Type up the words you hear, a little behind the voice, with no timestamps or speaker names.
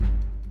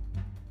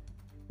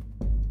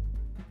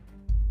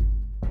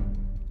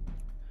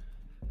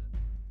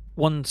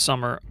One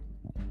summer,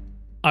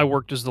 I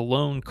worked as the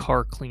lone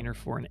car cleaner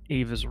for an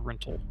Avis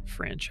rental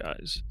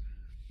franchise.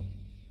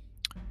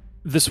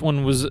 This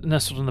one was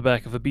nestled in the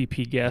back of a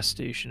BP gas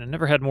station and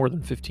never had more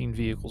than 15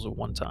 vehicles at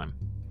one time.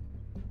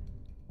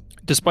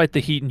 Despite the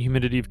heat and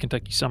humidity of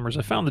Kentucky summers,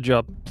 I found the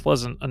job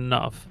pleasant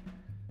enough.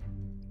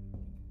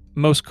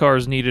 Most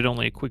cars needed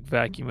only a quick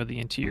vacuum of the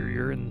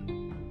interior,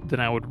 and then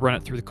I would run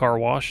it through the car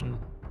wash, and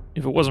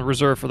if it wasn't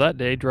reserved for that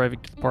day, driving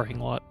to the parking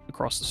lot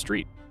across the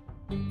street.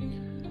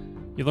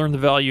 You learn the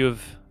value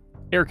of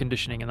air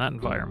conditioning in that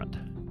environment.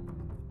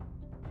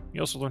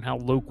 You also learn how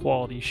low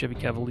quality Chevy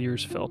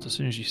Cavaliers felt as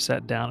soon as you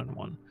sat down in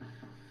one.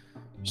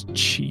 It was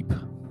cheap.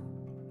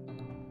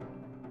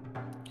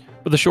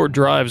 But the short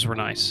drives were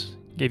nice.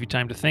 Gave you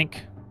time to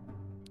think,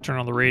 turn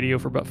on the radio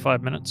for about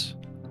 5 minutes.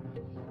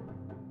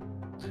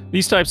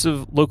 These types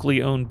of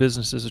locally owned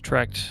businesses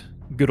attract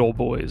good old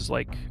boys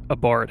like a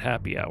bar at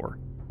happy hour.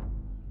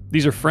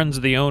 These are friends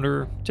of the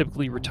owner,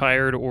 typically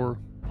retired or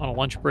on a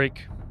lunch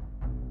break.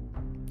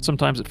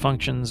 Sometimes it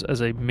functions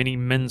as a mini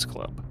men's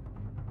club.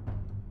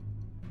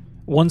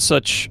 One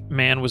such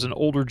man was an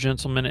older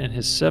gentleman in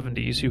his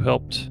 70s who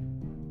helped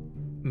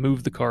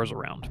move the cars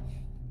around.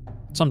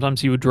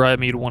 Sometimes he would drive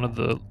me to one of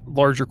the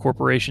larger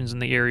corporations in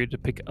the area to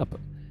pick up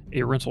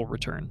a rental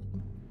return.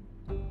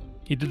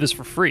 He did this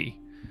for free.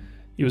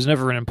 He was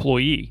never an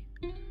employee.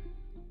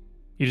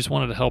 He just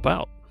wanted to help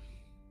out,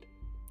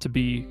 to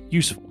be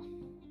useful.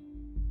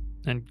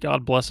 And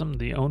God bless him,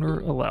 the owner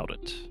allowed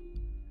it.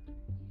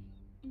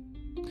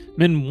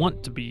 Men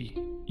want to be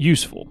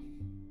useful.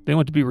 They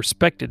want to be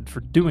respected for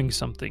doing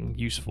something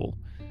useful.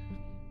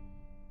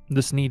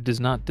 This need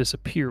does not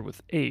disappear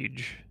with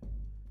age.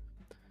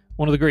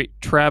 One of the great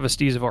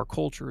travesties of our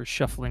culture is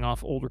shuffling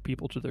off older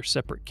people to their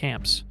separate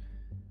camps.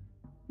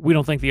 We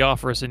don't think they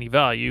offer us any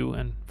value,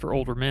 and for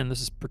older men,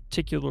 this is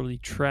particularly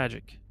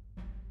tragic.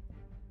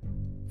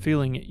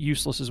 Feeling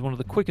useless is one of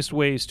the quickest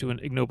ways to an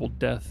ignoble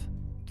death,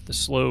 to the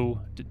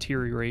slow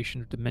deterioration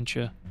of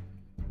dementia,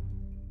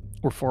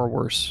 or far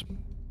worse.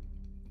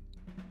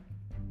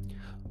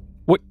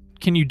 What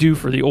can you do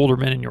for the older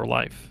men in your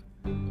life?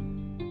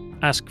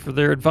 Ask for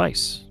their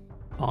advice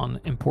on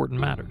important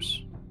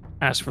matters.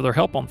 Ask for their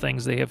help on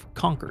things they have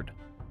conquered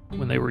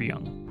when they were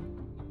young.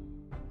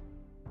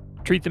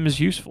 Treat them as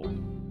useful.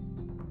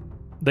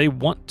 They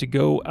want to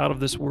go out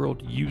of this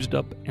world used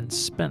up and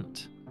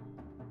spent,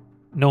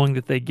 knowing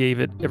that they gave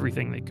it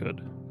everything they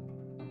could.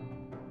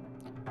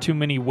 Too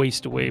many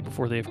waste away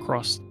before they have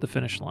crossed the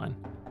finish line.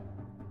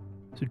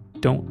 So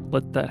don't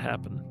let that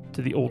happen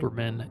to the older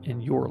men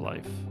in your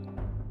life.